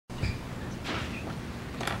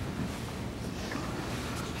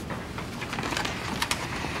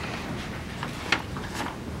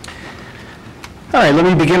All right, let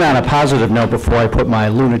me begin on a positive note before I put my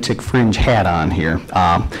lunatic fringe hat on here.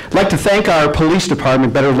 I'd like to thank our police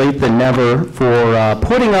department, better late than never, for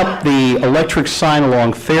putting up the electric sign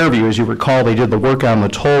along Fairview. As you recall, they did the work on the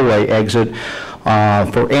tollway exit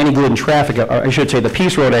for anti-glidden traffic, or I should say the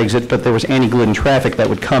Peace Road exit, but there was anti-glidden traffic that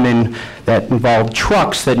would come in that involved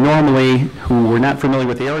trucks that normally, who were not familiar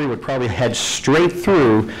with the area, would probably head straight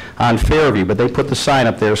through on Fairview, but they put the sign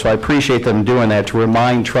up there, so I appreciate them doing that to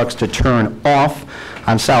remind trucks to turn off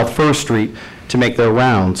on South 1st Street to make their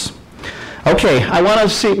rounds. Okay, I want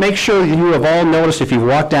to make sure that you have all noticed, if you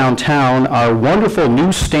walk downtown, our wonderful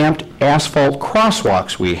new stamped asphalt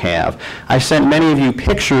crosswalks we have. I sent many of you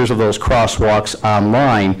pictures of those crosswalks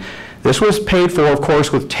online. This was paid for, of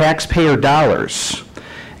course, with taxpayer dollars.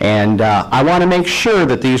 And I want to make sure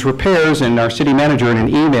that these repairs, and our city manager in an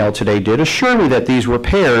email today did assure me that these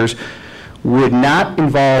repairs would not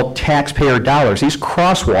involve taxpayer dollars. These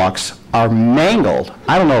crosswalks are mangled.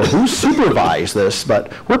 I don't know who supervised this,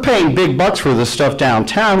 but we're paying big bucks for this stuff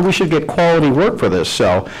downtown. We should get quality work for this.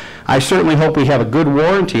 So I certainly hope we have a good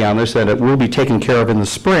warranty on this, that it will be taken care of in the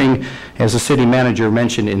spring, as the city manager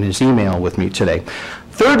mentioned in his email with me today.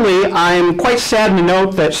 Thirdly, I'm quite saddened to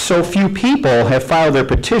note that so few people have filed their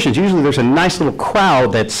petitions. Usually there's a nice little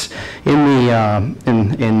crowd that's in the,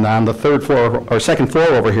 on the third floor or second floor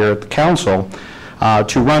over here at the council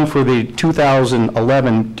to run for the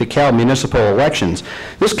 2011 Dekalb municipal elections.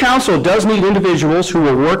 This council does need individuals who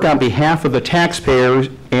will work on behalf of the taxpayers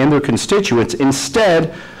and their constituents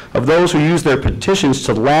instead of those who use their petitions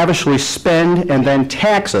to lavishly spend and then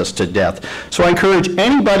tax us to death. So I encourage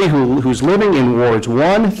anybody who's living in wards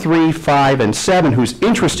 1, 3, 5, and 7 who's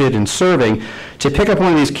interested in serving to pick up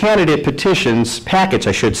one of these candidate petitions, packets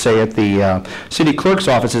I should say, at the city clerk's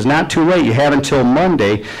office. It's not too late. You have until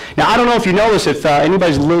Monday. Now I don't know if you know this, if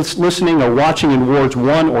anybody's listening or watching in wards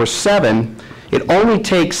 1 or 7, it only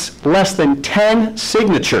takes less than 10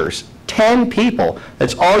 signatures. 10 people.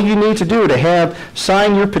 That's all you need to do to have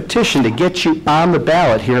sign your petition to get you on the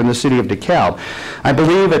ballot here in the city of DeKalb. I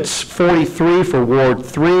believe it's 43 for Ward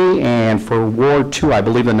 3, and for Ward 2, I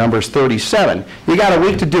believe the number is 37. You got a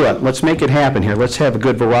week to do it. Let's make it happen here. Let's have a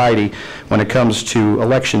good variety when it comes to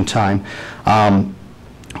election time.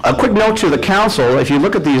 A quick note to the council, if you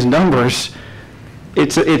look at these numbers,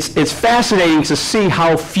 it's fascinating to see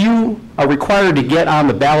how few are required to get on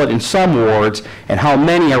the ballot in some wards and how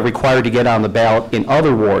many are required to get on the ballot in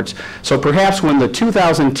other wards. So perhaps when the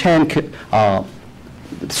 2010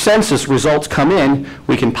 census results come in,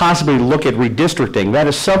 we can possibly look at redistricting. That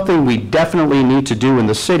is something we definitely need to do in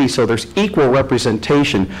the city so there's equal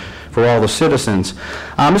representation for all the citizens.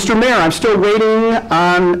 Mr. Mayor, I'm still waiting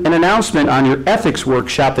on an announcement on your ethics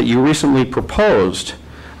workshop that you recently proposed.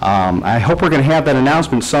 I hope we're going to have that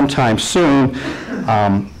announcement sometime soon.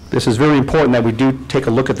 This is very important that we do take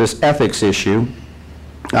a look at this ethics issue.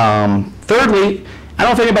 Thirdly, I don't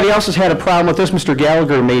know if anybody else has had a problem with this. Mr.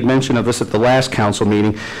 Gallagher made mention of this at the last council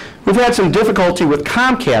meeting. We've had some difficulty with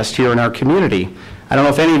Comcast here in our community. I don't know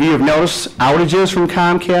if any of you have noticed outages from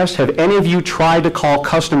Comcast. Have any of you tried to call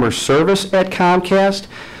customer service at Comcast?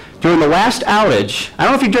 During the last outage, I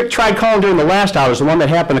don't know if you tried calling during the last outage, the one that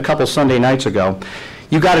happened a couple Sunday nights ago.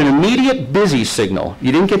 You got an immediate busy signal.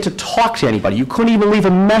 You didn't get to talk to anybody. You couldn't even leave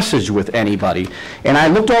a message with anybody. And I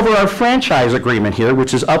looked over our franchise agreement here,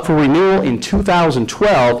 which is up for renewal in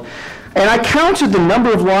 2012, and I counted the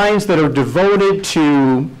number of lines that are devoted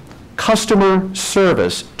to customer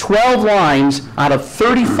service. 12 lines out of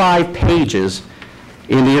 35 pages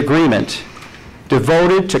in the agreement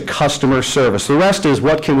devoted to customer service. The rest is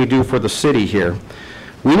what can we do for the city here.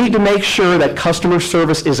 We need to make sure that customer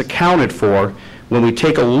service is accounted for when we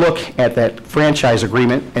take a look at that franchise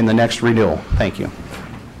agreement in the next renewal. Thank you.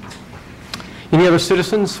 Any other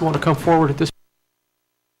citizens want to come forward at this